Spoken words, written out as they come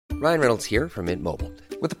Ryan Reynolds here from Mint Mobile.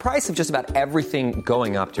 With the price of just about everything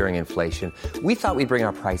going up during inflation, we thought we'd bring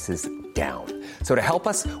our prices down. So to help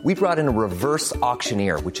us, we brought in a reverse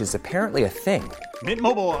auctioneer, which is apparently a thing. Mint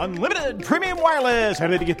Mobile Unlimited Premium Wireless. How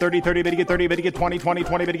to get 30, 30, bit to get 30, bit to get 20, 20,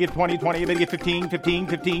 20, bit to get 20, 20, bit to get 15, 15,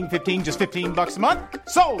 15, 15, just $15 a month?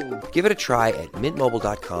 Sold! Give it a try at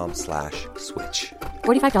mintmobile.com/switch.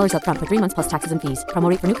 $45 up front for 3 months plus taxes and fees. Promo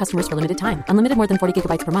rate for new customers for limited time. Unlimited more than 40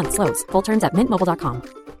 gigabytes per month. Slows full terms at mintmobile.com.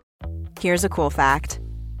 Here's a cool fact.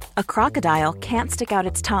 A crocodile can't stick out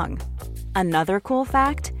its tongue. Another cool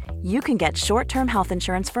fact, you can get short-term health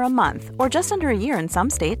insurance for a month or just under a year in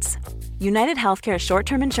some states. United Healthcare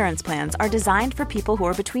short-term insurance plans are designed for people who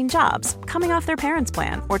are between jobs, coming off their parents'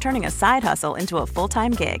 plan, or turning a side hustle into a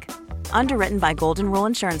full-time gig. Underwritten by Golden Rule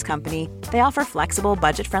Insurance Company, they offer flexible,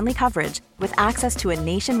 budget-friendly coverage with access to a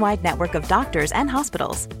nationwide network of doctors and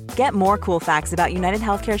hospitals. Get more cool facts about United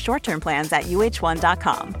Healthcare short-term plans at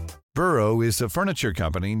uh1.com. Burrow is a furniture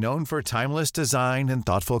company known for timeless design and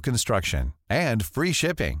thoughtful construction and free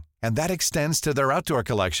shipping, and that extends to their outdoor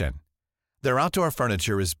collection. Their outdoor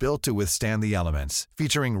furniture is built to withstand the elements,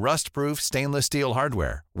 featuring rust-proof stainless steel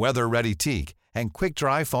hardware, weather-ready teak, and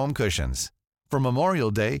quick-dry foam cushions. For Memorial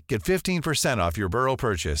Day, get 15% off your Burrow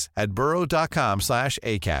purchase at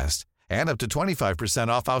burrow.com/acast and up to 25%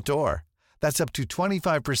 off outdoor. That's up to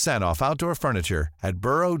 25% off outdoor furniture at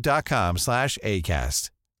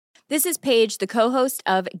burrow.com/acast. This is Paige, the co-host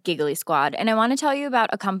of Giggly Squad, and I want to tell you about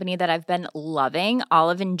a company that I've been loving,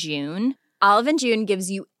 Olive & June. Olive & June gives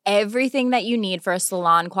you everything that you need for a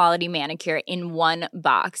salon-quality manicure in one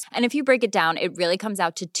box. And if you break it down, it really comes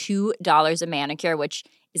out to $2 a manicure, which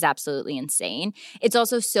is absolutely insane. It's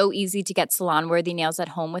also so easy to get salon-worthy nails at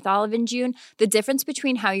home with Olive & June. The difference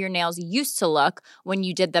between how your nails used to look when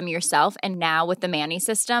you did them yourself and now with the Mani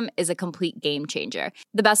system is a complete game changer.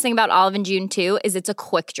 The best thing about Olive & June, too, is it's a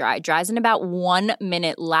quick dry. Dries in about 1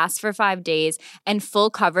 minute, lasts for 5 days, and full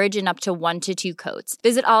coverage in up to 1 to 2 coats.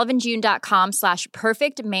 Visit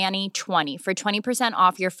oliveandjune.com/perfectmani20 for 20%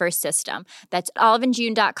 off your first system. That's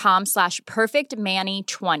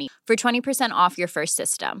oliveandjune.com/perfectmani20 for 20% off your first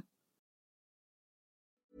system. An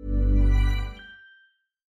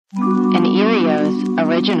Erios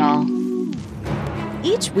original.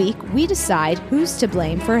 Each week, we decide who's to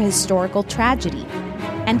blame for a historical tragedy.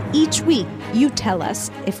 And each week, you tell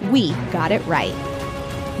us if we got it right.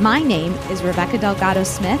 My name is Rebecca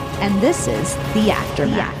Delgado-Smith, and this is The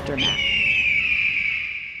Aftermath.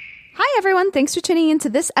 Hi, everyone. Thanks for tuning into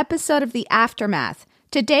this episode of The Aftermath.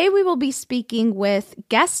 Today, we will be speaking with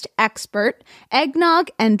guest expert, eggnog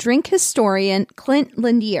and drink historian, Clint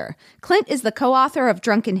Lindier. Clint is the co-author of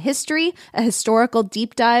Drunken History, a historical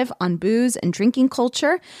deep dive on booze and drinking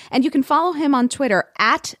culture, and you can follow him on Twitter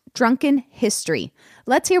at Drunken History.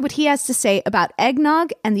 Let's hear what he has to say about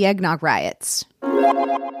eggnog and the Eggnog Riots.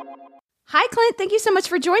 Hi, Clint. Thank you so much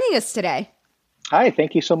for joining us today. Hi.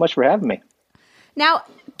 Thank you so much for having me. Now,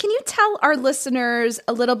 can you tell our listeners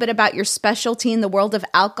a little bit about your specialty in the world of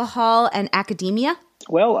alcohol and academia?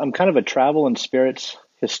 Well, I'm kind of a travel and spirits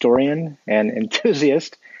historian and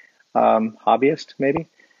enthusiast, hobbyist, maybe.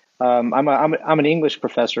 I'm an English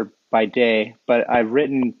professor by day, but I've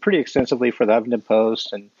written pretty extensively for the Huffington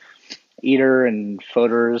Post and Eater and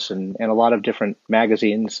Photos and a lot of different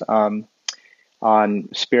magazines on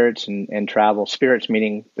spirits and travel. Spirits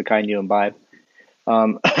meaning the kind you imbibe.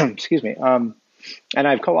 Excuse me. And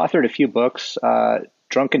I've co-authored a few books,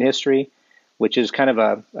 Drunken History, which is kind of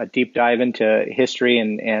a deep dive into history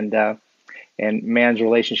and man's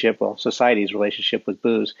relationship, well, society's relationship with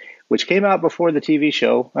booze, which came out before the TV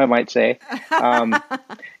show, I might say.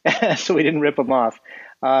 So we didn't rip them off.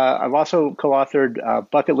 I've also co-authored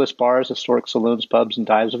Bucket List Bars, Historic Saloons, Pubs, and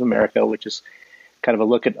Dives of America, which is kind of a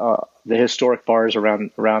look at the historic bars around,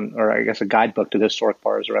 or I guess a guidebook to the historic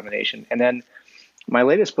bars around the nation. And then my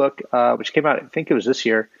latest book, which came out, I think it was this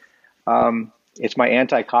year, it's my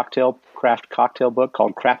anti-cocktail craft cocktail book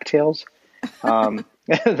called Crack Tales,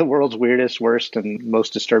 the world's weirdest, worst, and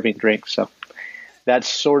most disturbing drinks. So that's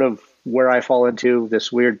sort of where I fall into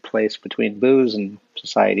this weird place between booze and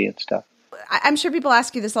society and stuff. I'm sure people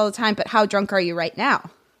ask you this all the time, but how drunk are you right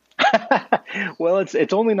now? Well,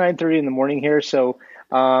 it's only 9:30 in the morning here, so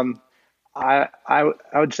I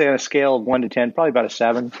would say on a scale of 1 to 10, probably about a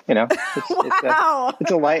 7. You know, Wow.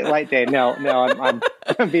 It's a light day. No, I'm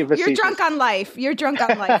being facetious. You're drunk on life. You're drunk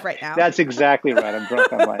on life right now. That's exactly right. I'm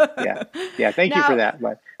drunk on life. Yeah. Thank you for that,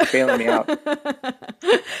 but bailing me out.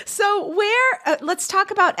 So let's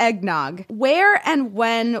talk about eggnog. Where and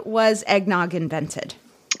when was eggnog invented?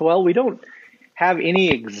 Well, we don't have any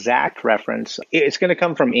exact reference. It's going to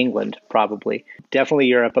come from England, probably. Definitely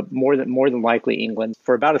Europe, but more than likely England.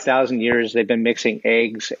 For about 1,000 years, they've been mixing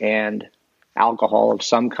eggs and alcohol of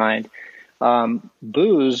some kind.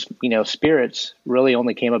 Booze, spirits, really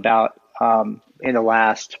only came about in the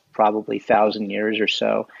last probably 1,000 years or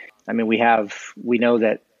so. I mean, we know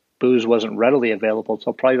that booze wasn't readily available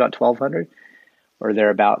until probably about 1,200 or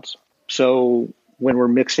thereabouts. So when we're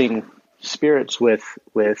mixing spirits with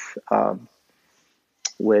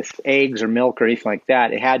eggs or milk or anything like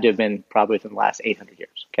that, it had to have been probably within the last 800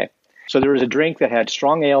 years. Okay, so there was a drink that had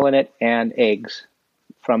strong ale in it and eggs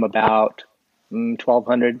from about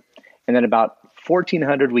 1,200, and then about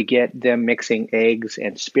 1,400 we get them mixing eggs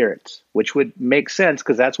and spirits, which would make sense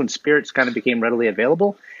because that's when spirits kind of became readily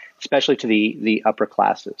available, especially to the upper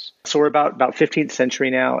classes. So we're about 15th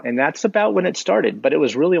century now, and that's about when it started. But it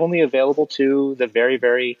was really only available to the very,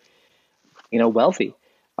 very, wealthy,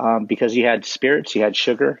 because you had spirits, you had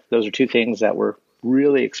sugar. Those are two things that were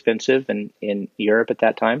really expensive in Europe at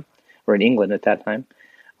that time, or in England at that time,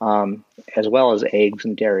 as well as eggs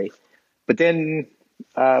and dairy. But then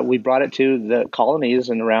we brought it to the colonies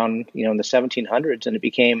and around, in the 1700s, and it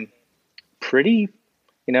became pretty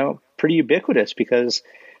ubiquitous because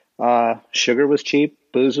sugar was cheap,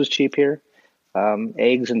 booze was cheap here,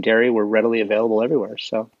 eggs and dairy were readily available everywhere.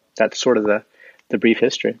 So that's sort of the brief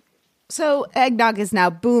history. So eggnog is now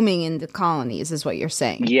booming in the colonies, is what you're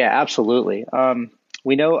saying? Yeah, absolutely.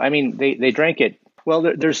 We know. I mean, they drank it. Well,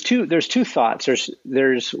 there's two thoughts.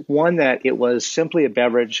 There's one that it was simply a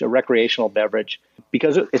beverage, a recreational beverage,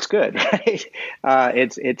 because it's good, right?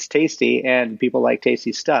 It's tasty, and people like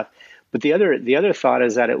tasty stuff. But the other thought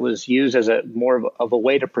is that it was used as a more of a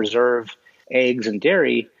way to preserve eggs and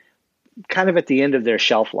dairy, kind of at the end of their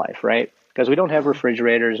shelf life, right? Because we don't have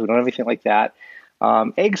refrigerators, we don't have anything like that.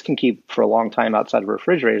 Eggs can keep for a long time outside of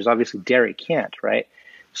refrigerators. Obviously, dairy can't, right?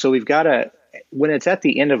 So we've got to, when it's at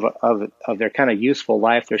the end of their kind of useful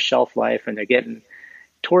life, their shelf life, and they're getting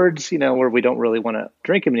towards, where we don't really want to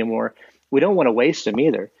drink them anymore, we don't want to waste them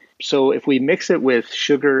either. So if we mix it with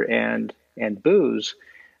sugar and booze,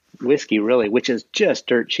 whiskey really, which is just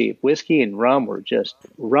dirt cheap. Whiskey and rum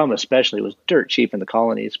rum especially was dirt cheap in the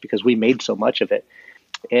colonies because we made so much of it.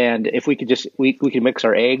 And if we could we could mix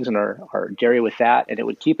our eggs and our dairy with that, and it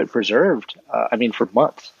would keep it preserved, for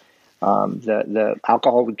months. The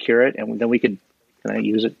alcohol would cure it, and then we could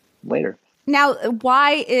use it later. Now,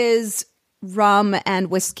 why is rum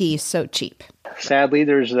and whiskey so cheap? Sadly,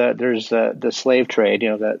 there's the slave trade,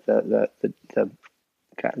 the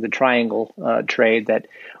triangle trade that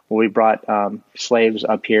we brought slaves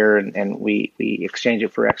up here and we exchanged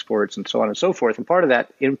it for exports and so on and so forth. And part of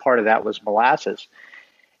that was molasses.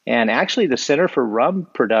 And actually, the center for rum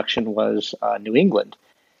production was New England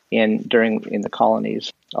in the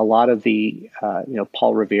colonies. A lot of the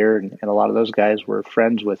Paul Revere and a lot of those guys were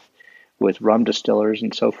friends with rum distillers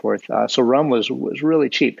and so forth. So rum was really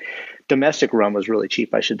cheap. Domestic rum was really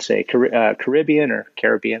cheap, I should say. Caribbean,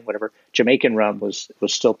 whatever. Jamaican rum was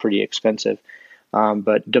still pretty expensive.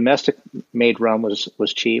 But domestic made rum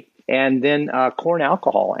was cheap. And then corn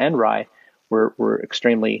alcohol and rye were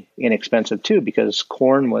extremely inexpensive too, because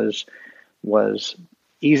corn was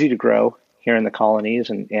easy to grow here in the colonies,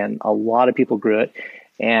 and a lot of people grew it.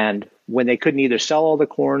 And when they couldn't either sell all the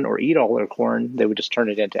corn or eat all their corn, they would just turn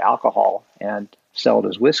it into alcohol and sell it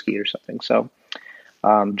as whiskey or something. So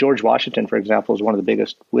George Washington, for example, is one of the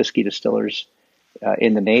biggest whiskey distillers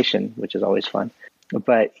in the nation, which is always fun.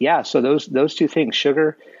 But yeah, so those two things,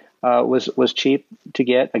 sugar was cheap to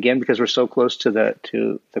get, again because we're so close to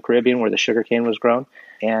the Caribbean where the sugar cane was grown,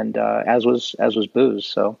 and as was booze.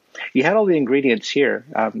 So you had all the ingredients here.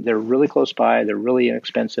 They're really close by. They're really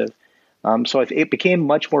inexpensive. So it became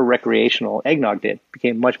much more recreational. Eggnog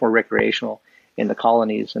became much more recreational in the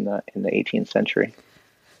colonies in the 18th century.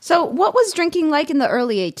 So what was drinking like in the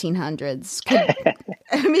early 1800s?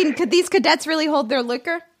 Could these cadets really hold their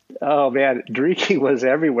liquor? Oh man, drinking was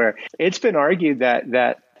everywhere. It's been argued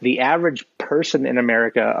that the average person in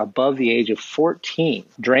America above the age of 14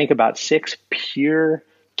 drank about 6 pure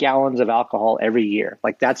gallons of alcohol every year.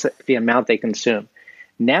 Like that's the amount they consume.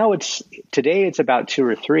 Today it's about 2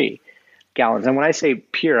 or 3 gallons. And when I say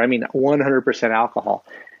pure, I mean 100% alcohol.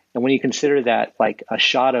 And when you consider that like a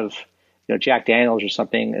shot of Jack Daniels or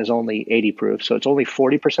something is only 80 proof, so it's only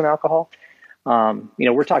 40% alcohol.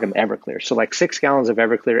 We're talking Everclear. So like 6 gallons of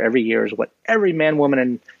Everclear every year is what every man, woman,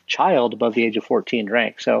 and child above the age of 14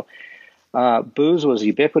 drank. So booze was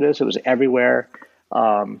ubiquitous. It was everywhere.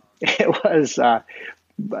 It was,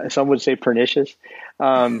 some would say, pernicious.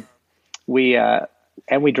 We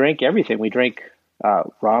drank everything. We drank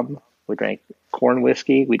rum. We drank corn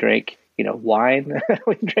whiskey. We drank wine.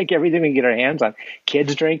 We drank everything we can get our hands on.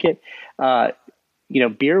 Kids drink it.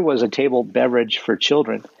 Beer was a table beverage for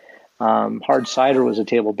children. Hard cider was a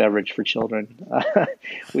table beverage for children.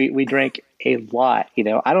 We drank a lot.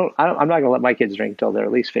 I'm not going to let my kids drink till they're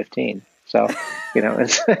at least 15. So,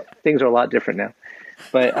 things are a lot different now.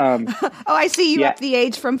 But I see you up the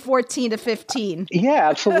age from 14 to 15. Yeah,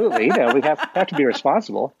 absolutely. We have to be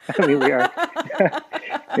responsible. I mean, we are.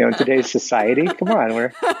 In today's society, come on,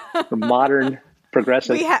 we're modern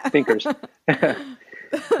progressive thinkers.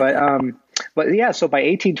 But yeah, so by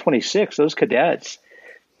 1826, those cadets,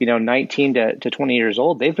 19 to 20 years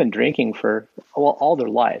old, they've been drinking for all their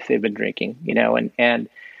life. They've been drinking, and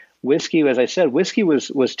whiskey, as I said, whiskey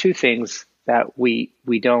was two things that we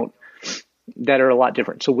don't, that are a lot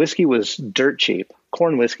different. So whiskey was dirt cheap.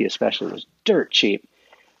 Corn whiskey especially was dirt cheap.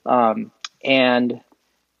 And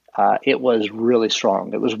it was really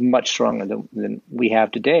strong. It was much stronger than we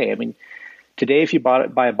have today. I mean, today, if you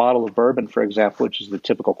buy a bottle of bourbon, for example, which is the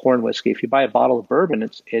typical corn whiskey, if you buy a bottle of bourbon,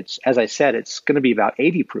 it's as I said, it's going to be about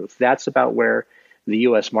 80 proof. That's about where the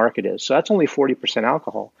U.S. market is. So that's only 40%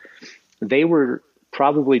 alcohol. They were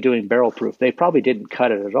probably doing barrel proof. They probably didn't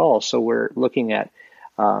cut it at all. So we're looking at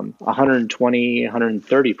 120,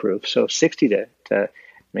 130 proof. So 60 to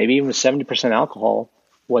maybe even 70% alcohol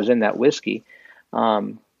was in that whiskey.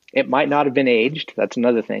 It might not have been aged. That's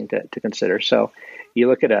another thing to consider. So you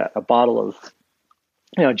look at a bottle of,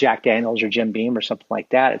 Jack Daniels or Jim Beam or something like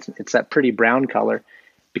that. It's that pretty brown color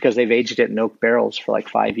because they've aged it in oak barrels for like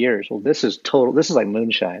 5 years. Well, this is like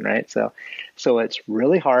moonshine, right? So it's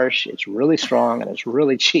really harsh, it's really strong, and it's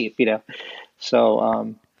really cheap,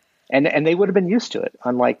 So, and they would have been used to it,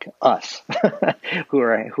 unlike us,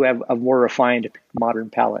 who have a more refined modern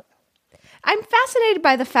palate. I'm fascinated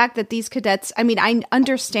by the fact that these cadets, I mean, I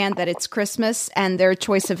understand that it's Christmas and their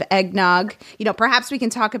choice of eggnog. Perhaps we can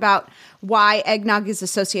talk about why eggnog is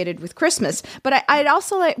associated with Christmas. But I'd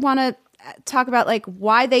also want to talk about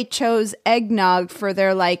why they chose eggnog for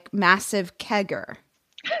their massive kegger.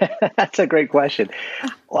 That's a great question.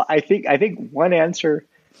 Well, I think one answer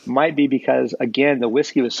might be because, again, the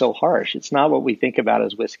whiskey was so harsh. It's not what we think about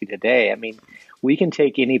as whiskey today. I mean, we can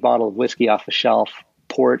take any bottle of whiskey off the shelf,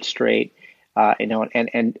 pour it straight,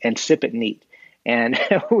 and sip it neat, and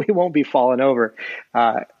we won't be falling over,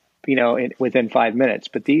 within 5 minutes.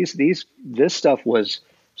 But this stuff was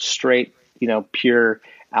straight, pure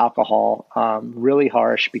alcohol, really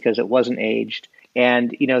harsh because it wasn't aged,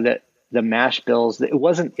 and the mash bills, it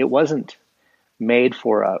wasn't made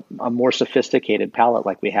for a more sophisticated palate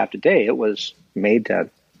like we have today. It was made to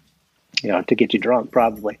get you drunk,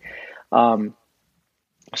 probably.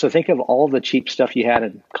 So think of all the cheap stuff you had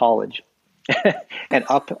in college. And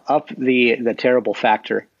up the terrible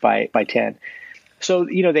factor by 10. So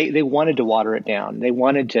they wanted to water it down. They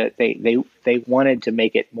wanted to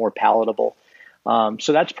make it more palatable.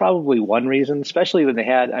 So that's probably one reason, especially when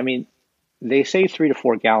they say 3 to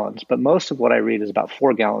 4 gallons, but most of what I read is about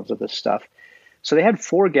 4 gallons of this stuff. So they had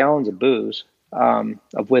 4 gallons of booze,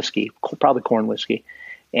 of whiskey, probably corn whiskey,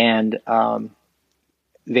 and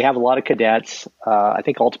they have a lot of cadets. I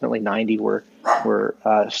think ultimately 90 were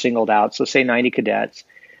singled out. So say 90 cadets,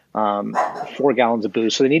 4 gallons of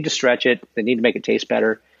booze. So they need to stretch it. They need to make it taste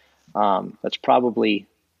better. That's probably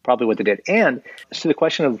what they did. And to the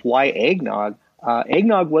question of why eggnog,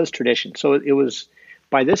 eggnog was tradition. So it was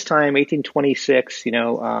by this time, 1826,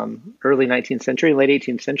 early 19th century, late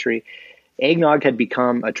 18th century, eggnog had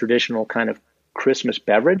become a traditional kind of Christmas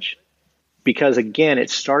beverage because, again, it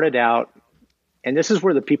started out. And this is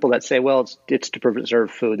where the people that say, well, it's to preserve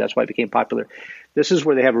food, that's why it became popular. This is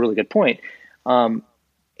where they have a really good point.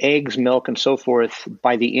 Eggs, milk, and so forth,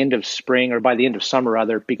 by the end of spring or by the end of summer,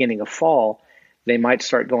 rather, beginning of fall, they might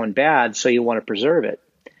start going bad. So you want to preserve it,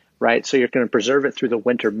 right? So you're going to preserve it through the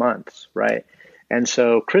winter months, right? And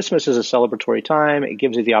so Christmas is a celebratory time. It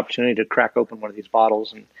gives you the opportunity to crack open one of these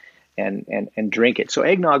bottles and drink it. So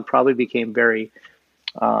eggnog probably became very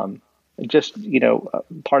part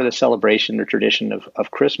of the celebration or tradition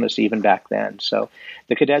of Christmas even back then. So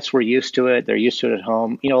the cadets were used to it. They're used to it at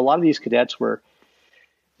home. A lot of these cadets were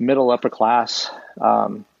middle upper class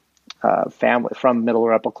family from middle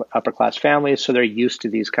or upper class families. So they're used to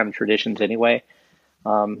these kind of traditions anyway.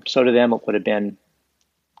 So to them, it would have been,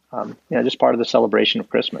 just part of the celebration of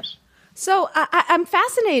Christmas. So I'm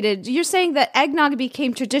fascinated. You're saying that eggnog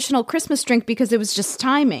became traditional Christmas drink because it was just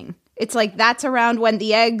timing. It's that's around when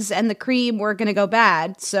the eggs and the cream were going to go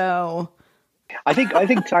bad. So I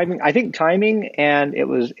think timing, and it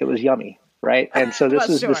was yummy, right? And so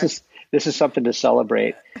this is something to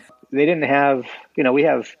celebrate. They didn't have, we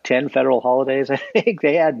have 10 federal holidays. I think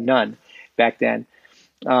they had none back then.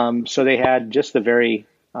 So they had just the very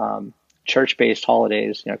church-based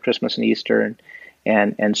holidays, Christmas and Easter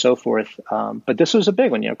and so forth. But this was a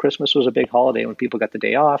big one. Christmas was a big holiday when people got the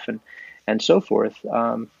day off and so forth.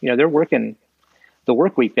 They're working. The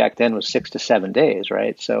work week back then was 6 to 7 days,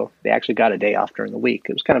 right? So they actually got a day off during the week.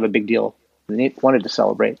 It was kind of a big deal. They wanted to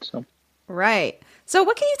celebrate. So right. So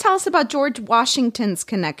what can you tell us about George Washington's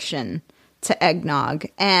connection to eggnog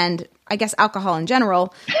and I guess alcohol in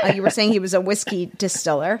general? You were saying he was a whiskey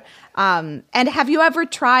distiller. And have you ever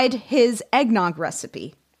tried his eggnog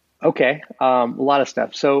recipe? Okay. A lot of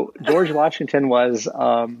stuff. So George Washington was,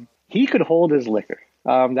 he could hold his liquor.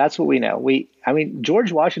 That's what we know.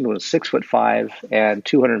 George Washington was 6'5" and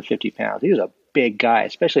 250 pounds. He was a big guy,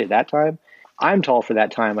 especially at that time. I'm tall for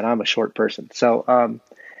that time and I'm a short person. So,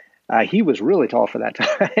 he was really tall for that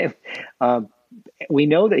time. We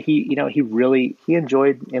know that he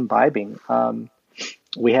enjoyed imbibing.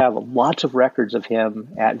 We have lots of records of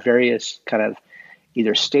him at various kind of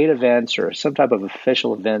either state events or some type of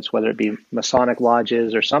official events, whether it be Masonic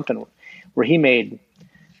lodges or something, where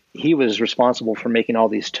he was responsible for making all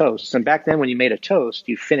these toasts. And back then, when you made a toast,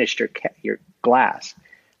 you finished your glass.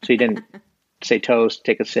 So you didn't say toast,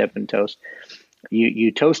 take a sip, and toast.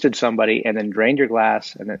 You toasted somebody and then drained your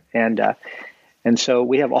glass, and so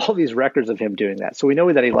we have all these records of him doing that. So we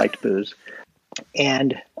know that he liked booze,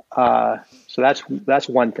 and so that's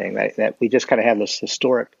one thing that we just kind of have this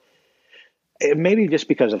historic. Maybe just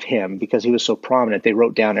because of him, because he was so prominent, they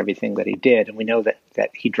wrote down everything that he did, and we know that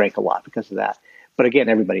he drank a lot because of that. But again,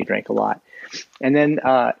 everybody drank a lot. And then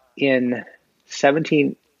in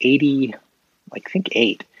 1780, I think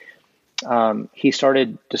 8, he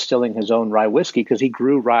started distilling his own rye whiskey because he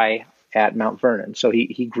grew rye at Mount Vernon. So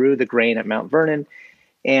he grew the grain at Mount Vernon.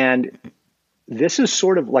 And this is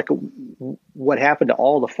sort of like what happened to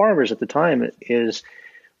all the farmers at the time is,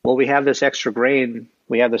 well, we have this extra grain,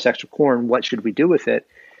 we have this extra corn, what should we do with it?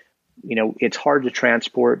 It's hard to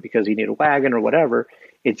transport because you need a wagon or whatever.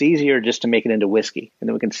 It's easier just to make it into whiskey, and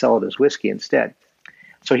then we can sell it as whiskey instead.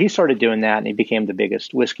 So he started doing that, and he became the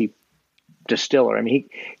biggest whiskey distiller. I mean,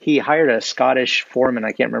 he hired a Scottish foreman,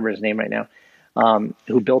 I can't remember his name right now,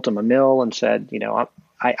 who built him a mill and said,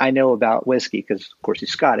 I know about whiskey because, of course,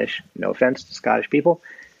 he's Scottish. No offense to Scottish people,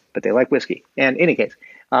 but they like whiskey. And in any case,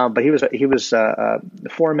 but he was the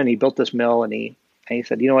foreman. He built this mill, and he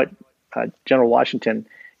said, you know what, General Washington,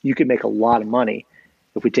 you could make a lot of money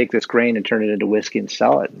if we take this grain and turn it into whiskey and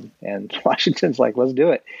sell it. And Washington's like, let's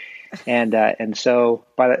do it. And so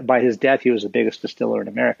by his death, he was the biggest distiller in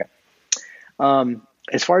America.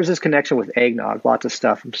 As far as his connection with eggnog, lots of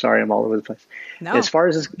stuff. I'm sorry, I'm all over the place. No. As far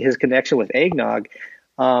as his connection with eggnog,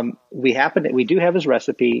 we do have his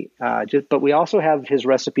recipe, but we also have his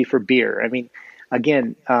recipe for beer. I mean,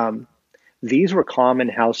 again, these were common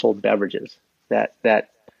household beverages that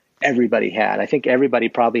everybody had. I think everybody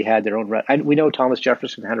probably had their own. We know Thomas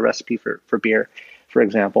Jefferson had a recipe for beer, for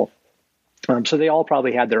example. So they all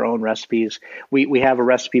probably had their own recipes. We have a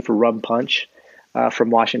recipe for rum punch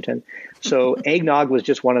from Washington. So eggnog was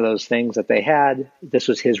just one of those things that they had. This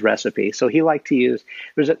was his recipe. So he liked to use.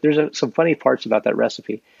 There's some funny parts about that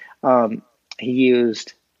recipe. He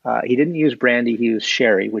didn't use brandy. He used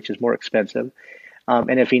sherry, which is more expensive.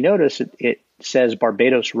 And if you notice, it says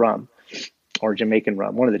Barbados rum or Jamaican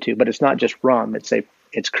rum, one of the two. But it's not just rum.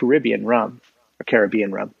 It's Caribbean rum or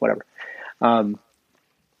Caribbean rum, whatever.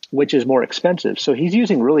 Which is more expensive. So he's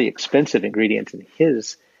using really expensive ingredients in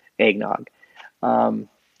his eggnog.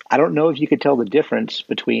 I don't know if you could tell the difference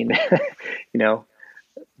between,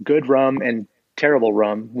 good rum and terrible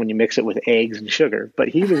rum when you mix it with eggs and sugar, but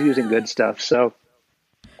he was using good stuff. So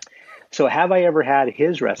have I ever had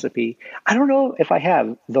his recipe? I don't know if I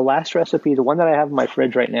have. The last recipe, the one that I have in my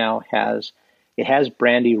fridge right now has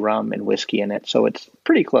brandy, rum, and whiskey in it. So it's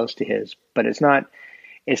pretty close to his, but it's not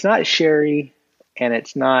sherry, and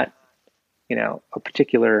it's not, a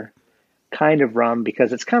particular kind of rum,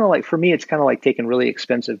 because it's kind of like, for me, it's kind of like taking really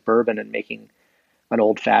expensive bourbon and making an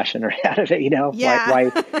old fashioned or out of it, Yeah.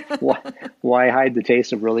 why hide the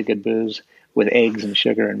taste of really good booze with eggs and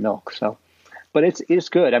sugar and milk? So, but it's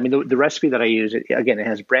good. I mean, the recipe that I use, it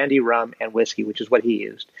has brandy, rum, and whiskey, which is what he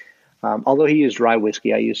used. Although he used rye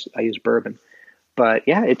whiskey, I use bourbon, but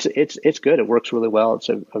yeah, it's good. It works really well. It's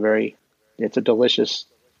a delicious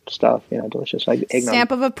stuff, delicious eggnog.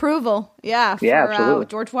 Stamp of approval. Yeah. Yeah, absolutely.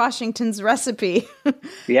 George Washington's recipe.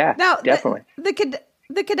 Yeah, now, definitely.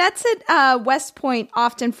 The cadets at West Point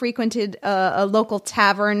often frequented a local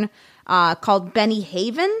tavern called Benny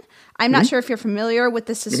Haven. I'm not sure if you're familiar with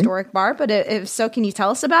this historic bar, but if so, can you tell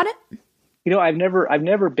us about it? I've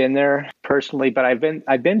never been there personally, but I've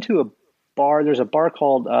been to a bar. There's a bar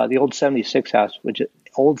called the Old 76 House, which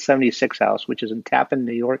old 76 house, which is in Tappan,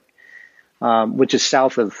 New York, which is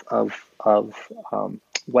south of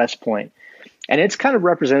West Point. And it's kind of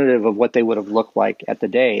representative of what they would have looked like at the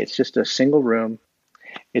day. It's just a single room.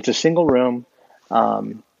 It's a single room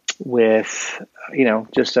with,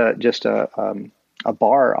 just a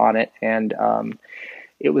bar on it. And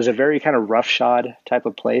it was a very kind of roughshod type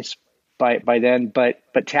of place by then. But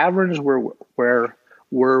taverns were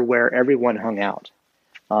where everyone hung out.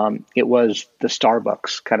 It was the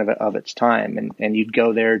Starbucks kind of its time. And you'd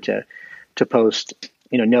go there to post,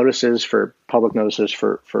 public notices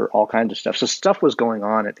for all kinds of stuff. So stuff was going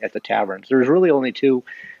on at the taverns. There was really only two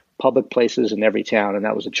public places in every town, and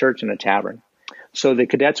that was a church and a tavern. So the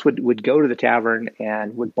cadets would go to the tavern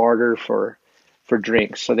and would barter for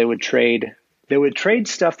drinks. So they would trade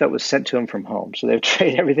stuff that was sent to them from home. So they would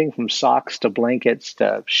trade everything from socks to blankets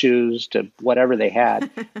to shoes to whatever they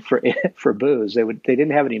had for booze. They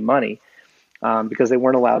didn't have any money because they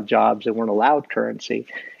weren't allowed jobs. They weren't allowed currency.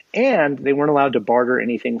 And they weren't allowed to barter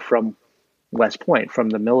anything from West Point, from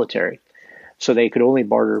the military. So they could only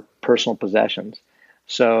barter personal possessions.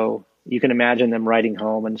 So you can imagine them writing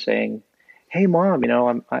home and saying, "Hey, Mom,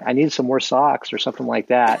 I need some more socks," or something like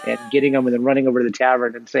that, and getting them and then running over to the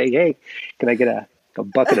tavern and saying, "Hey, can I get a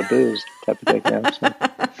bucket of booze?" type of thing. So,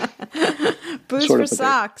 booze for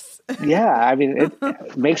socks. Yeah, I mean,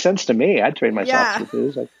 it makes sense to me. I'd trade my socks for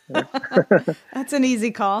booze. That's an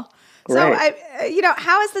easy call. Right. So,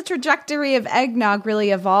 how has the trajectory of eggnog really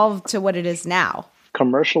evolved to what it is now?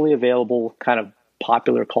 Commercially available, kind of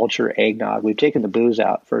popular culture eggnog. We've taken the booze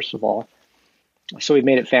out, first of all. So we've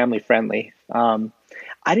made it family friendly. I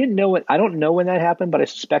don't know when that happened, but I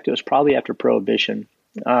suspect it was probably after Prohibition.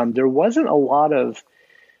 There wasn't a lot of,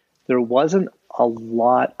 there weren't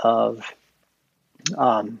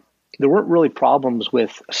really problems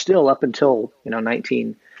with, still up until,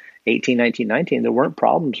 1919, there weren't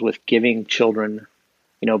problems with giving children,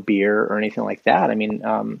 beer or anything like that. I mean,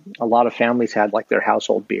 a lot of families had like their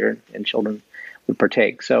household beer and children would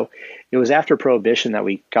partake. So it was after Prohibition that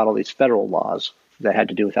we got all these federal laws that had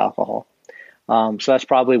to do with alcohol. So that's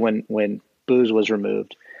probably when booze was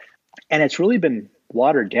removed. And it's really been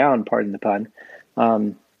watered down, pardon the pun.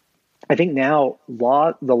 I think now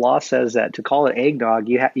the law says that to call it eggnog,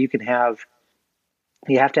 you have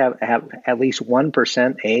to have at least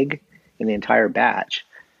 1% egg in the entire batch,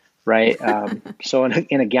 right? So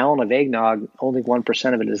in a gallon of eggnog, only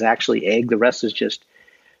 1% of it is actually egg. The rest is just,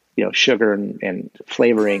 sugar and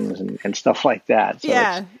flavorings and stuff like that.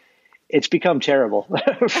 So it's become terrible,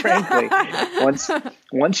 frankly.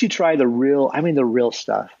 Once you try the real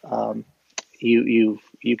stuff, you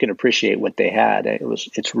can appreciate what they had.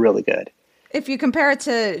 It's really good. If you compare it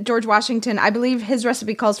to George Washington, I believe his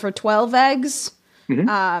recipe calls for 12 eggs.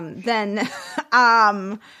 Mm-hmm. Then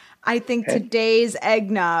I think today's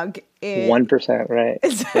eggnog is 1%, right?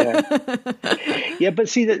 Yeah, but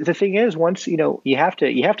see, the thing is, once you have to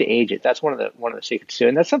age it. That's one of the secrets too,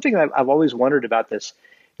 and that's something that I've always wondered about this.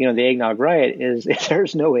 The eggnog riot is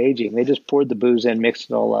there's no aging. They just poured the booze in, mixed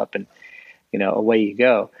it all up, and away you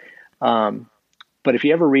go. But if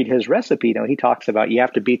you ever read his recipe, he talks about you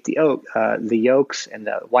have to beat the yolks and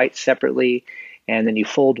the whites separately, and then you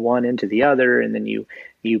fold one into the other, and then you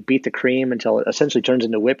beat the cream until it essentially turns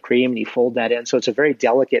into whipped cream, and you fold that in. So it's a very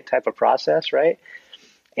delicate type of process, right?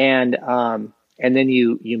 And then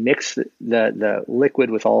you mix the liquid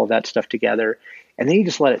with all of that stuff together, and then you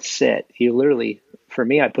just let it sit. You literally, for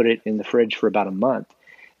me, I put it in the fridge for about a month,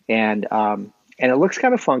 and it looks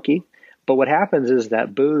kind of funky. But what happens is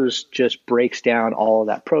that booze just breaks down all of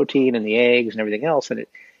that protein and the eggs and everything else, and it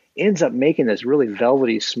ends up making this really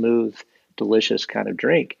velvety, smooth, delicious kind of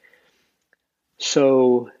drink.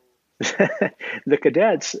 So the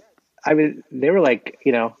cadets, I mean, they were like,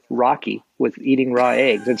 Rocky with eating raw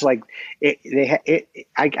eggs. It's like,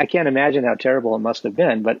 I can't imagine how terrible it must have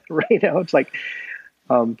been, but it's like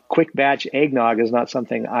quick batch eggnog is not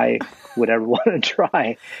something I would ever want to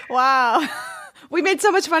try. Wow. We made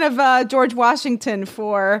so much fun of George Washington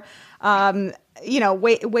for,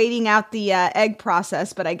 waiting out the egg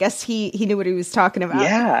process, but I guess he knew what he was talking about.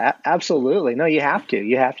 Yeah, absolutely. No, you have to.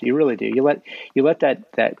 You really do. You let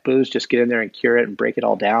that booze just get in there and cure it and break it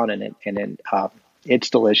all down, and then it's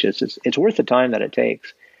delicious. It's worth the time that it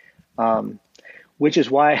takes. Which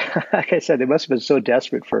is why, like I said, they must have been so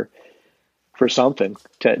desperate for something.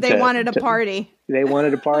 They wanted a party. They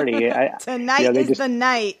wanted a party. Tonight is the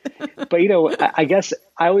night. But I guess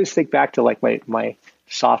I always think back to like my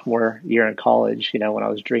sophomore year in college, when I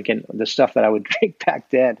was drinking the stuff that I would drink back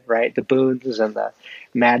then, right? The Boons and the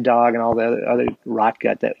Mad Dog and all the other rot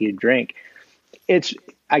gut that you drink.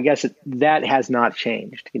 I guess that has not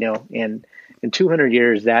changed, and in 200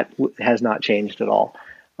 years, that has not changed at all.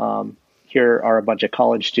 Here are a bunch of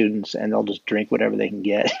college students, and they'll just drink whatever they can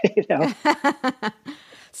get. You know.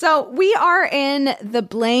 So we are in the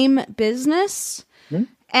blame business,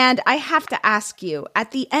 and I have to ask you,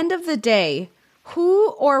 at the end of the day,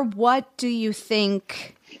 who or what do you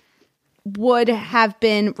think would have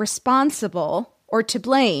been responsible or to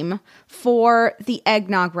blame for the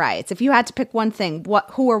eggnog riots? If you had to pick one thing,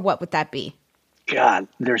 who or what would that be? God,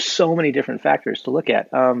 there's so many different factors to look at.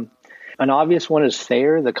 An obvious one is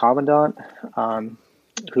Thayer, the commandant,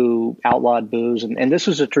 who outlawed booze. And this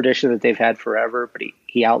was a tradition that they've had forever, but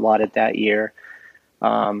he outlawed it that year.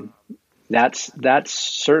 That's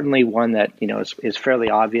certainly one that, is fairly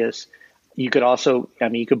obvious. You could also,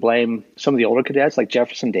 you could blame some of the older cadets, like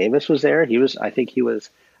Jefferson Davis was there. I think he was,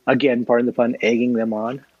 again, pardon the pun, egging them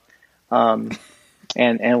on. And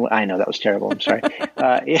I know that was terrible. I'm sorry.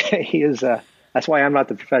 He is, that's why I'm not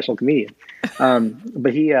the professional comedian.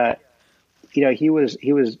 But he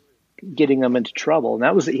was getting them into trouble.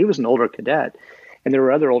 And he was an older cadet. And there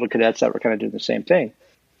were other older cadets that were kind of doing the same thing.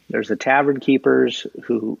 There's the tavern keepers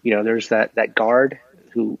who, there's that guard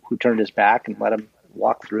who turned his back and let him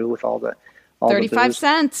walk through with all 35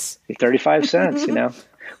 cents. 35 cents,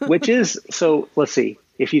 which is, so let's see.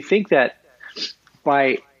 If you think that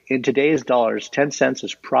in today's dollars, 10 cents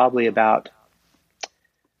is probably about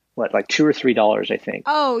like $2 or $3, I think.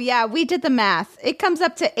 Oh yeah. We did the math. It comes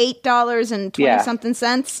up to $8.20 something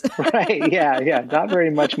cents. Right. Yeah. Not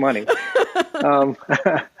very much money.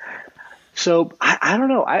 So I don't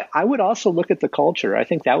know. I would also look at the culture. I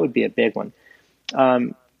think that would be a big one.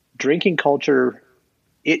 Drinking culture,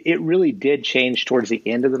 it really did change towards the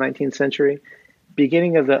end of the 19th century.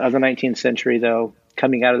 Beginning of the 19th century, though,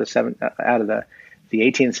 coming out of the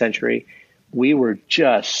 18th century, we were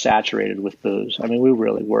just saturated with booze. I mean, we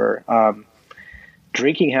really were.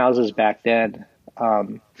 Drinking houses back then,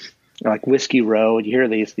 like Whiskey Row, you hear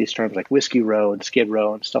these terms like Whiskey Row and Skid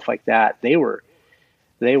Row and stuff like that. They were.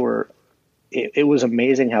 It was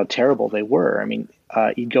amazing how terrible they were. I mean,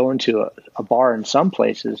 you'd go into a bar in some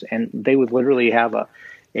places, and they would literally have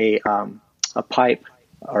a pipe,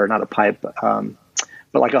 or not a pipe,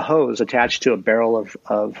 but like a hose attached to a barrel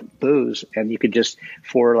of booze, and you could just,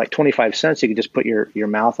 for like 25 cents, you could just put your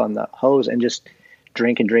mouth on the hose and just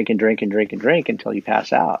drink and drink and drink and drink and drink until you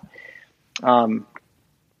pass out.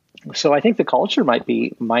 So I think the culture might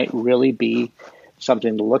really be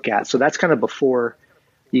something to look at. So that's kind of before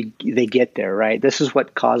they get there, right? This is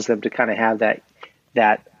what caused them to kind of have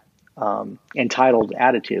that entitled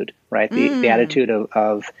attitude, right? The attitude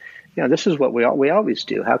of this is what we always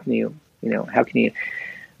do. How can you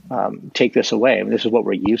take this away? I mean, this is what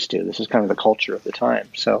we're used to. This is kind of the culture of the time.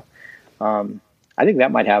 So I think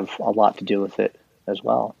that might have a lot to do with it as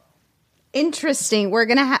well. Interesting.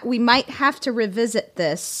 We might have to revisit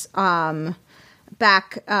this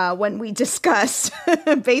back when we discuss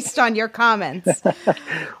based on your comments.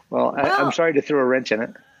 Well, I'm sorry to throw a wrench in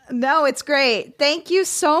it. No, it's great. Thank you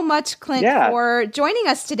so much, Clint, for joining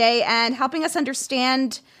us today and helping us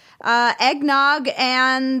understand eggnog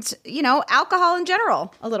and, alcohol in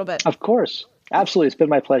general a little bit. Of course. Absolutely. It's been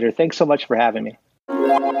my pleasure. Thanks so much for having me.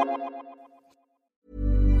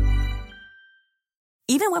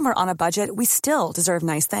 Even when we're on a budget, we still deserve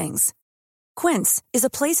nice things. Quince is a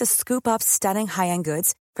place to scoop up stunning high-end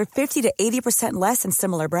goods for 50 to 80% less than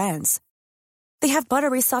similar brands. They have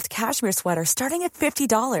buttery soft cashmere sweaters starting at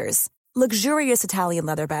 $50, luxurious Italian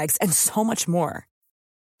leather bags, and so much more.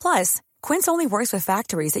 Plus, Quince only works with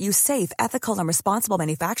factories that use safe, ethical, and responsible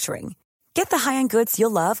manufacturing. Get the high-end goods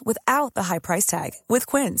you'll love without the high price tag with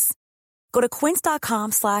Quince. Go to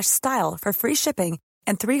quince.com/style for free shipping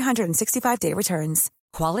and 365-day returns.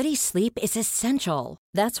 Quality sleep is essential.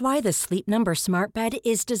 That's why the Sleep Number Smart Bed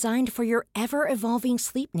is designed for your ever-evolving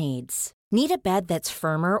sleep needs. Need a bed that's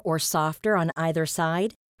firmer or softer on either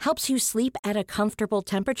side? Helps you sleep at a comfortable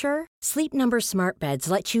temperature? Sleep Number Smart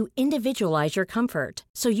Beds let you individualize your comfort,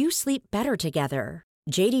 so you sleep better together.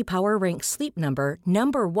 J.D. Power ranks Sleep Number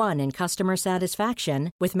number 1 in customer satisfaction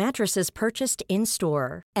with mattresses purchased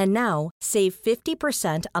in-store. And now, save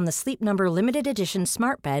 50% on the Sleep Number Limited Edition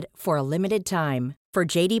Smart Bed for a limited time. For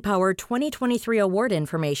J.D. Power 2023 award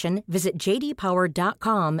information, visit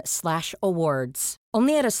jdpower.com/awards.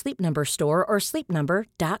 Only at a Sleep Number store or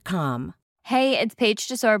sleepnumber.com. Hey, it's Paige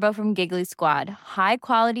DeSorbo from Giggly Squad. High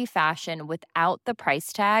quality fashion without the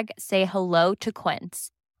price tag. Say hello to Quince.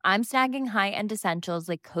 I'm snagging high-end essentials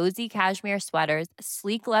like cozy cashmere sweaters,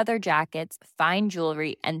 sleek leather jackets, fine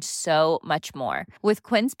jewelry, and so much more. With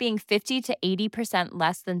Quince being 50 to 80%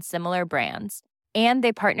 less than similar brands. And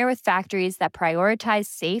they partner with factories that prioritize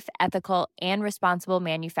safe, ethical, and responsible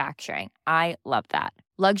manufacturing. I love that.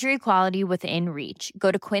 Luxury quality within reach.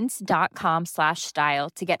 Go to quince.com/style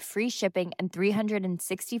to get free shipping and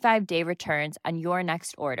 365-day returns on your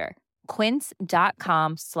next order.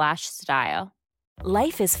 Quince.com/style.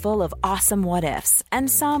 Life is full of awesome what ifs, and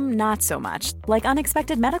some not so much, like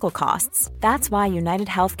unexpected medical costs. That's why United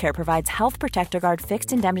Healthcare provides Health Protector Guard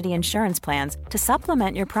fixed indemnity insurance plans to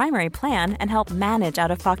supplement your primary plan and help manage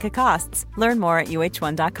out-of-pocket costs. Learn more at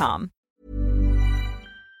uh1.com.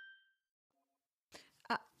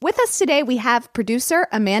 With us today, we have producer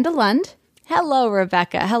Amanda Lund. Hello,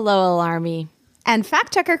 Rebecca. Hello, Alarmy. And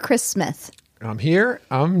fact checker Chris Smith. I'm here.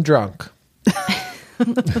 I'm drunk.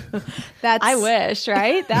 I wish,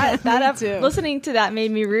 right? Listening to that made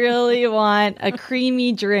me really want a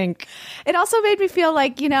creamy drink. It also made me feel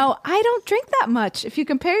like, I don't drink that much. If you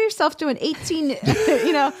compare yourself to an 18,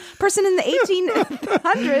 person in the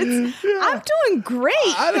 1800s, I'm doing great.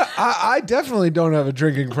 I definitely don't have a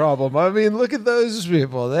drinking problem. I mean, look at those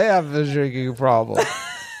people. They have a drinking problem.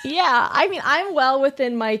 Yeah. I mean, I'm well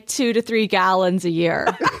within my 2 to 3 gallons a year.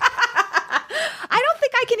 I don't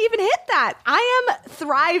think I can even hit that. I am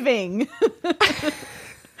thriving.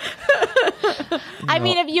 I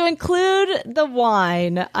mean, if you include the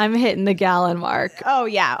wine, I'm hitting the gallon mark. Oh,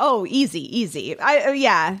 yeah. Oh, easy.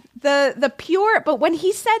 Yeah. The pure, but when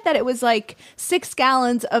he said that it was like 6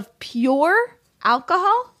 gallons of pure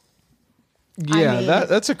alcohol. Yeah,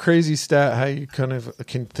 that's a crazy stat. How you kind of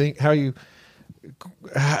can think, how you...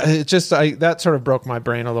 It just that sort of broke my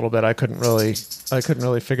brain a little bit. I couldn't really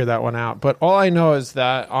figure that one out. But all I know is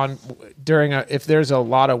that if there's a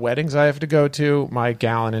lot of weddings I have to go to, my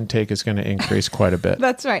gallon intake is going to increase quite a bit.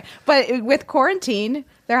 That's right. But with quarantine,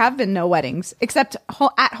 there have been no weddings, except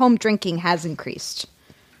at-home drinking has increased.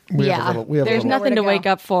 There's nothing to wake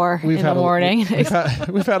up for in the morning.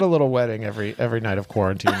 We've had a little wedding every night of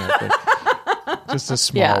quarantine, I think. Just a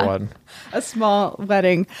small one. A small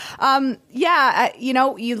wedding. You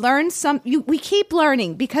learn we keep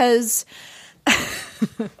learning because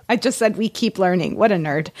I just said we keep learning. What a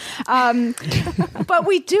nerd. But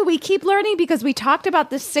we keep learning because we talked about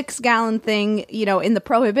the 6-gallon thing, in the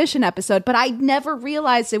Prohibition episode, but I never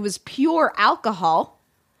realized it was pure alcohol.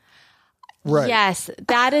 Right. Yes,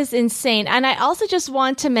 that is insane. And I also just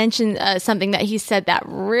want to mention something that he said that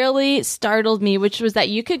really startled me, which was that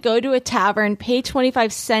you could go to a tavern, pay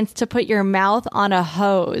 25 cents to put your mouth on a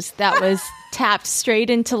hose that was tapped straight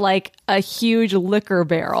into like a huge liquor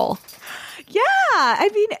barrel. Yeah, I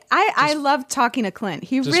mean, I love talking to Clint.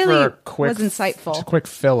 He really was insightful. Just a quick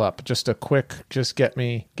fill up, just get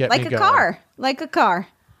me like going. Like a car.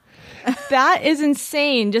 That is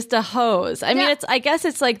insane. Just a hose. I mean, I guess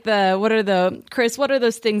it's like what are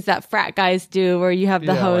those things that frat guys do where you have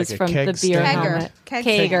the hose like from the beer helmet?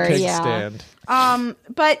 Kegger, yeah. Stand.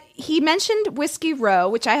 But he mentioned Whiskey Row,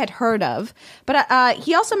 which I had heard of, but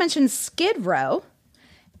he also mentioned Skid Row,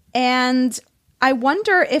 and I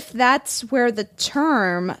wonder if that's where the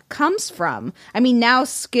term comes from. I mean, now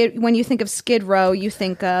when you think of Skid Row, you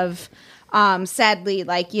think of, sadly,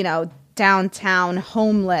 like, downtown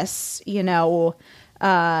homeless, encampments,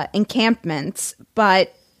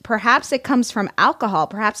 but perhaps it comes from alcohol.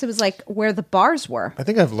 Perhaps it was like where the bars were. I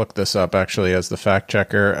think I've looked this up actually as the fact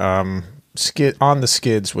checker. On the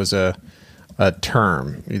skids was a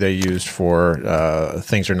term they used for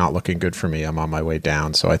things are not looking good for me. I'm on my way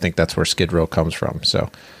down. So I think that's where Skid Row comes from.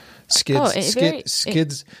 So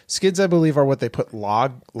skids, I believe, are what they put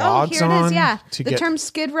logs here on. It is, yeah. The term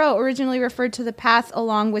Skid Row originally referred to the path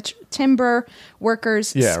along which timber workers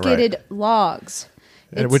skidded logs.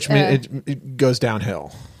 Which means it goes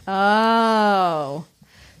downhill. Oh,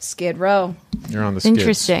 Skid Row. You're on the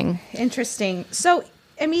skids. Interesting. So,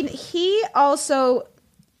 I mean, he said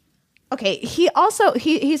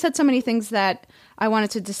so many things that I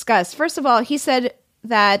wanted to discuss. First of all, he said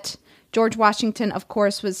that George Washington, of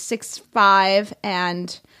course, was 6'5"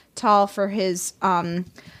 and tall for his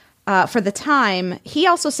for the time. He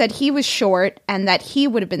also said he was short and that he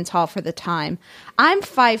would have been tall for the time. I'm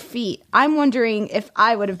 5 feet. I'm wondering if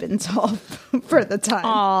I would have been tall for the time.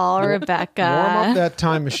 Oh, Rebecca. Warm up that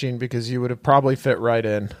time machine because you would have probably fit right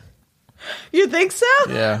in. You think so?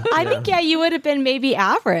 Yeah. I think, you would have been maybe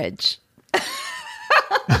average.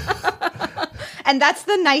 And that's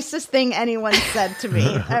the nicest thing anyone said to me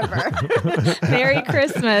ever. Merry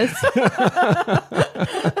Christmas.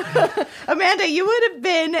 Amanda, you would have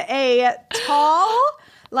been a tall,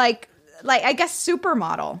 like I guess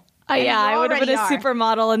supermodel. Yeah, I would have been a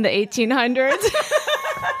supermodel in the 1800s.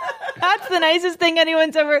 That's the nicest thing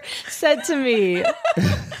anyone's ever said to me.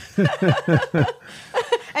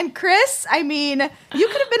 And Chris, I mean, you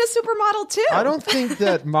could have been a supermodel too. I don't think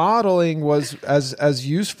that modeling was as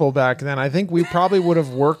useful back then. I think we probably would have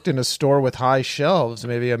worked in a store with high shelves.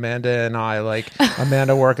 Maybe Amanda and I, like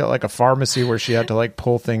Amanda worked at like a pharmacy where she had to like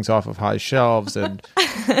pull things off of high shelves, and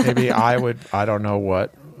maybe I don't know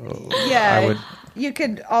what. You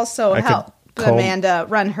could also help Amanda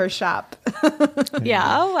run her shop. Yeah.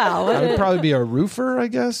 Oh, wow. I would probably be a roofer, I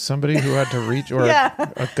guess. Somebody who had to reach, or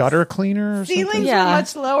a gutter cleaner or Ceilings something. were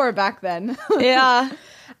much lower back then. Yeah.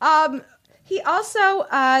 He also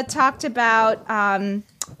talked about, I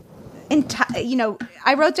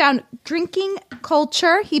wrote down drinking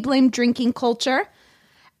culture. He blamed drinking culture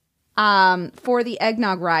for the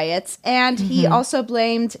eggnog riots. And he also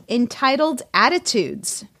blamed entitled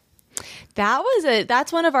attitudes.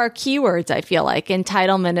 That's one of our keywords, I feel like.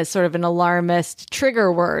 Entitlement is sort of an alarmist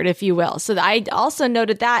trigger word, if you will. So I also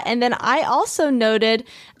noted that. And then I also noted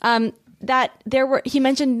that he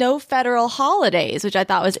mentioned no federal holidays, which I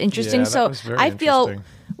thought was interesting. So I feel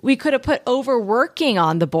we could have put overworking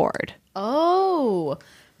on the board. Oh,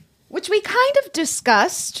 which we kind of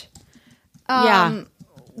discussed.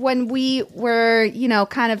 When we were,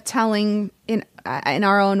 kind of telling in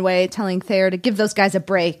our own way, telling Thayer to give those guys a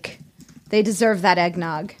break. They deserve that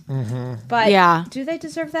eggnog. But do they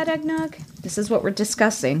deserve that eggnog? This is what we're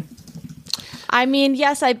discussing. I mean,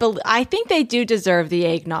 yes, I think they do deserve the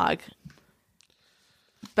eggnog.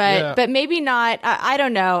 But maybe not. I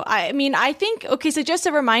don't know. I mean, I think, okay, so just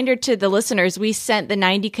a reminder to the listeners, we sent the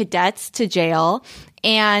 90 cadets to jail,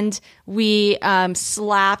 and we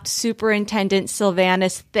slapped Superintendent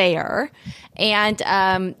Sylvanus Thayer. And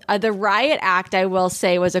the Riot Act, I will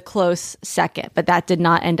say, was a close second, but that did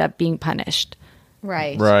not end up being punished.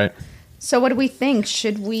 Right. So what do we think?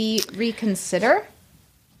 Should we reconsider?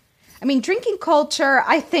 I mean, drinking culture,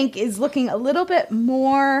 I think, is looking a little bit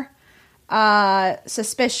more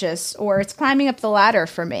suspicious, or it's climbing up the ladder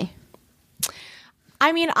for me.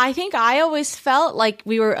 I mean, I think I always felt like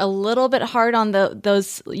we were a little bit hard on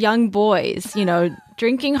those young boys,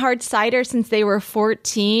 drinking hard cider since they were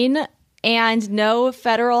 14 and no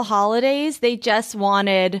federal holidays. They just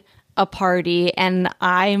wanted a party, and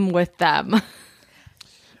I'm with them.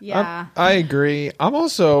 Yeah. I agree. I'm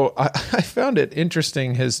also, I found it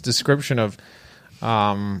interesting, his description of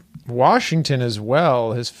Washington as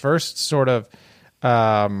well. His first sort of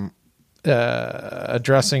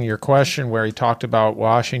addressing your question, where he talked about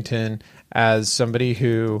Washington as somebody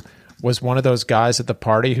who was one of those guys at the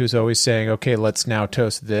party who's always saying, okay, let's now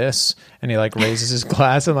toast this. And he like raises his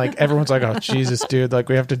glass, and like everyone's like, oh, Jesus, dude, like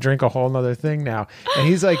we have to drink a whole nother thing now. And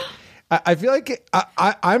he's like, I feel like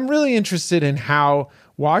I'm really interested in how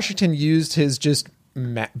Washington used his just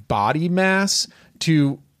body mass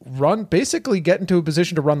to basically get into a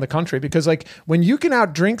position to run the country, because like when you can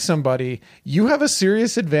outdrink somebody, you have a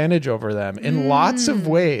serious advantage over them in lots of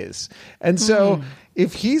ways. And so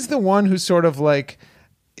if he's the one who's sort of like,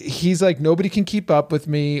 he's like, nobody can keep up with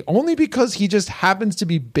me, only because he just happens to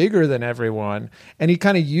be bigger than everyone, and he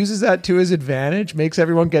kind of uses that to his advantage, makes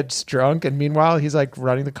everyone get drunk, and meanwhile he's like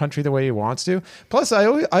running the country the way he wants to. Plus I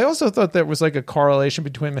also thought there was like a correlation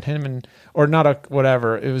between him and, or not a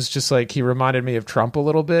whatever, it was just like he reminded me of Trump a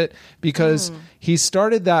little bit, because he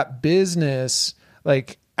started that business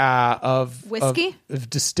like of whiskey, of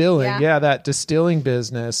distilling, that distilling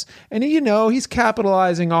business, and he's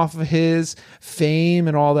capitalizing off of his fame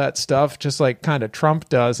and all that stuff, just like kind of Trump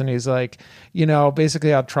does. And he's like, basically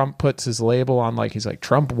how Trump puts his label on, like he's like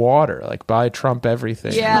Trump water, like buy Trump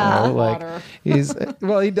everything. Like water. He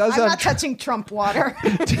does. I'm not touching Trump water.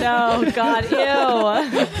 No, God,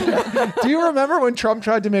 ew. Do you remember when Trump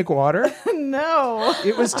tried to make water? No,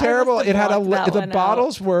 it was terrible. It had the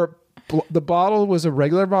bottles were. The bottle was a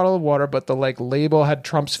regular bottle of water, but the like label had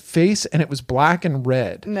Trump's face, and it was black and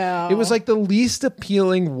red. No. It was like the least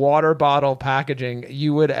appealing water bottle packaging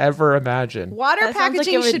you would ever imagine. Water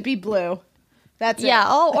packaging should be blue. That's it. Yeah.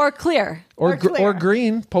 Oh, or clear. Or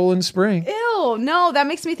green, Poland Spring. Ew, no, that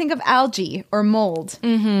makes me think of algae or mold.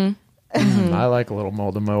 I like a little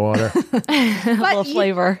mold in my water. A little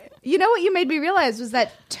flavor. You know what you made me realize was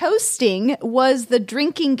that toasting was the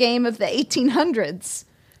drinking game of the 1800s.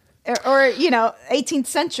 Or 18th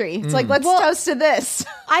century. It's like, let's toast to this.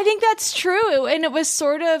 I think that's true. And it was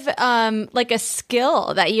sort of like a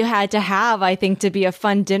skill that you had to have, I think, to be a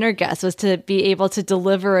fun dinner guest, was to be able to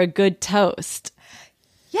deliver a good toast.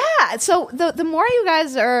 Yeah. So the more you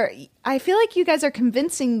guys I feel like you guys are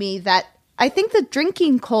convincing me that I think the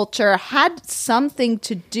drinking culture had something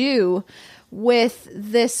to do with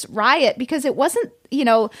this riot, because it wasn't,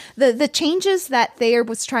 the changes that Thayer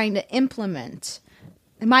was trying to implement,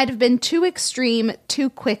 might have been too extreme too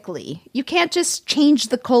quickly. You can't just change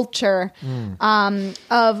the culture of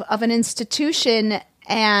an institution.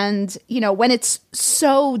 And, when it's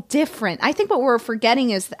so different, I think what we're forgetting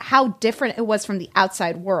is how different it was from the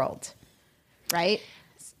outside world, right?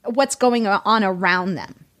 What's going on around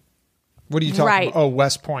them. What are you talking about? Oh,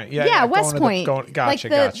 West Point. Yeah, West Point. Gotcha,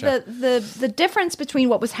 gotcha. The difference between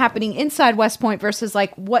what was happening inside West Point versus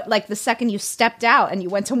the second you stepped out and you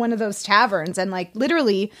went to one of those taverns and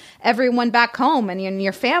literally everyone back home and in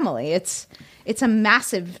your family. It's a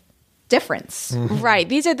massive difference. Mm-hmm. Right.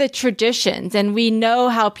 These are the traditions, and we know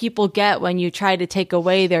how people get when you try to take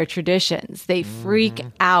away their traditions. They freak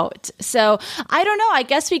out. So I don't know. I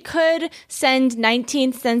guess we could send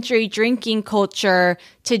 19th century drinking culture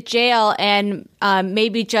to jail and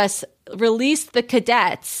maybe just release the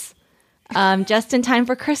cadets just in time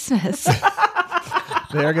for Christmas.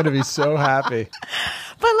 They're going to be so happy.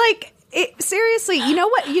 But seriously, you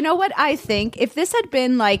know what I think? If this had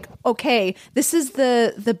been okay, this is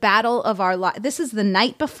the battle of our lives. This is the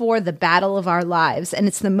night before the battle of our lives, and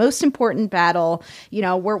it's the most important battle.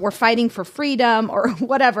 We're fighting for freedom or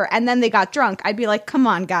whatever. And then they got drunk. I'd be like, come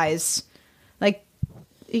on, guys.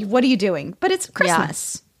 What are you doing? But it's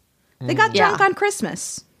Christmas. Yeah. They got drunk on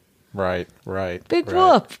Christmas. Right. Big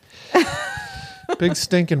whoop. Big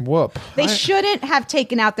stinking whoop. They shouldn't have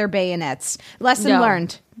taken out their bayonets. Lesson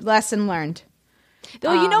learned.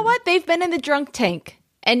 Though, you know what? They've been in the drunk tank,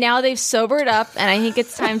 and now they've sobered up, and I think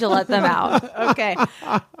it's time to let them out.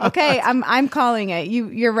 Okay, I'm calling it.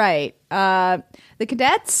 You're right. The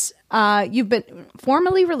cadets, you've been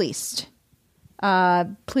formally released.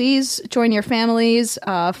 Please join your families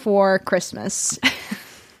for Christmas.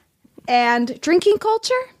 And drinking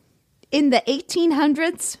culture in the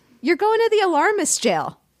 1800s. You're going to the alarmist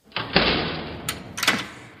jail.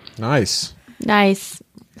 Nice.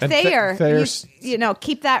 And Thayer,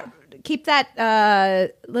 keep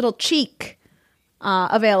that little cheek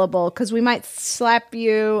available because we might slap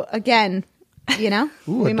you again. Ooh,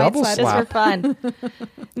 we a double slap. Just for fun.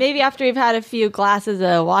 Maybe after we've had a few glasses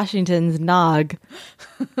of Washington's nog.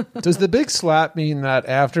 Does the big slap mean that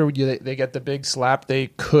after they get the big slap, they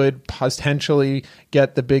could potentially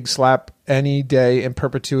get the big slap any day in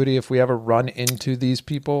perpetuity if we ever run into these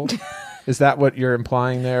people? Is that what you're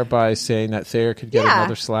implying there by saying that Thayer could get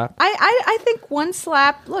another slap? I think one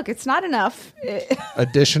slap, look, it's not enough.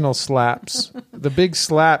 Additional slaps. The big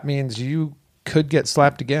slap means you could get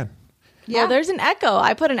slapped again. Yeah, well, there's an echo.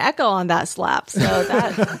 I put an echo on that slap, so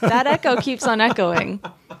that echo keeps on echoing.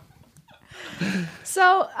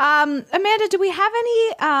 So, Amanda, do we have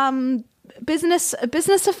any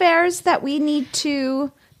business affairs that we need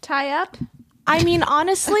to tie up? I mean,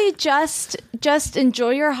 honestly, just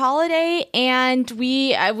enjoy your holiday. And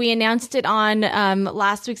we announced it on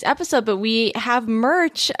last week's episode, but we have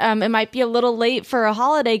merch. It might be a little late for a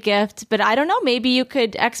holiday gift, but I don't know. Maybe you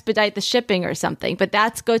could expedite the shipping or something. But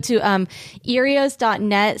go to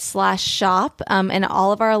erios.net/shop, and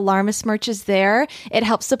all of our alarmist merch is there. It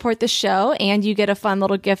helps support the show, and you get a fun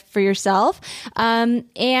little gift for yourself. And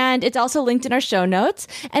it's also linked in our show notes.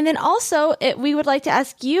 And then also, we would like to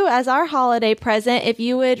ask you, as our holiday present, if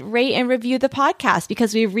you would rate and review the podcast,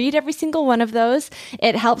 because we read every single one of those.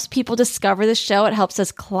 It helps people discover the show. It helps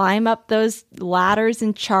us climb up those ladders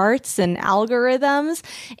and charts and algorithms.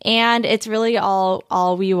 And it's really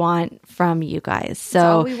all we want from you guys. So it's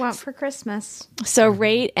all we want for Christmas. So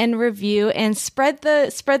rate and review and spread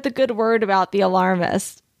the good word about the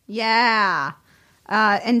alarmist. Yeah.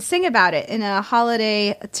 And sing about it in a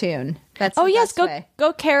holiday tune. That's the best way.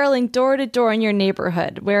 Go caroling door to door in your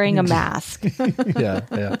neighborhood wearing a mask.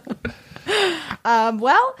 Yeah.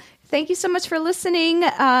 Well, thank you so much for listening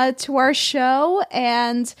to our show,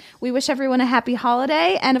 and we wish everyone a happy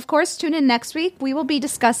holiday. And of course, tune in next week. We will be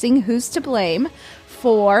discussing Who's to Blame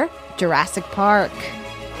for Jurassic Park.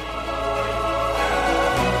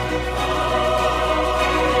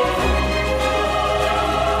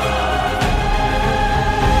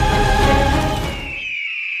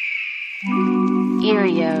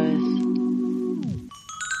 Erios.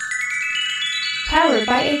 Powered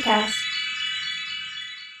by Acast.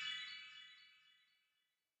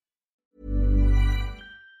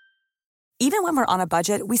 Even when we're on a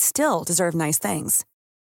budget, we still deserve nice things.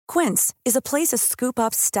 Quince is a place to scoop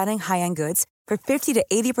up stunning high-end goods for 50 to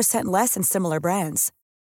 80% less than similar brands.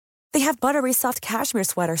 They have buttery soft cashmere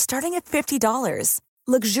sweaters starting at $50,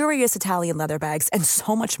 luxurious Italian leather bags, and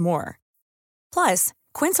so much more. Plus,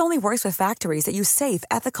 Quince only works with factories that use safe,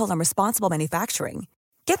 ethical, and responsible manufacturing.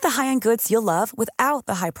 Get the high-end goods you'll love without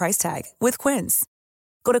the high price tag with Quince.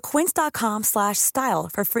 Go to quince.com/style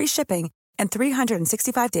for free shipping and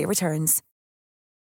 365-day returns.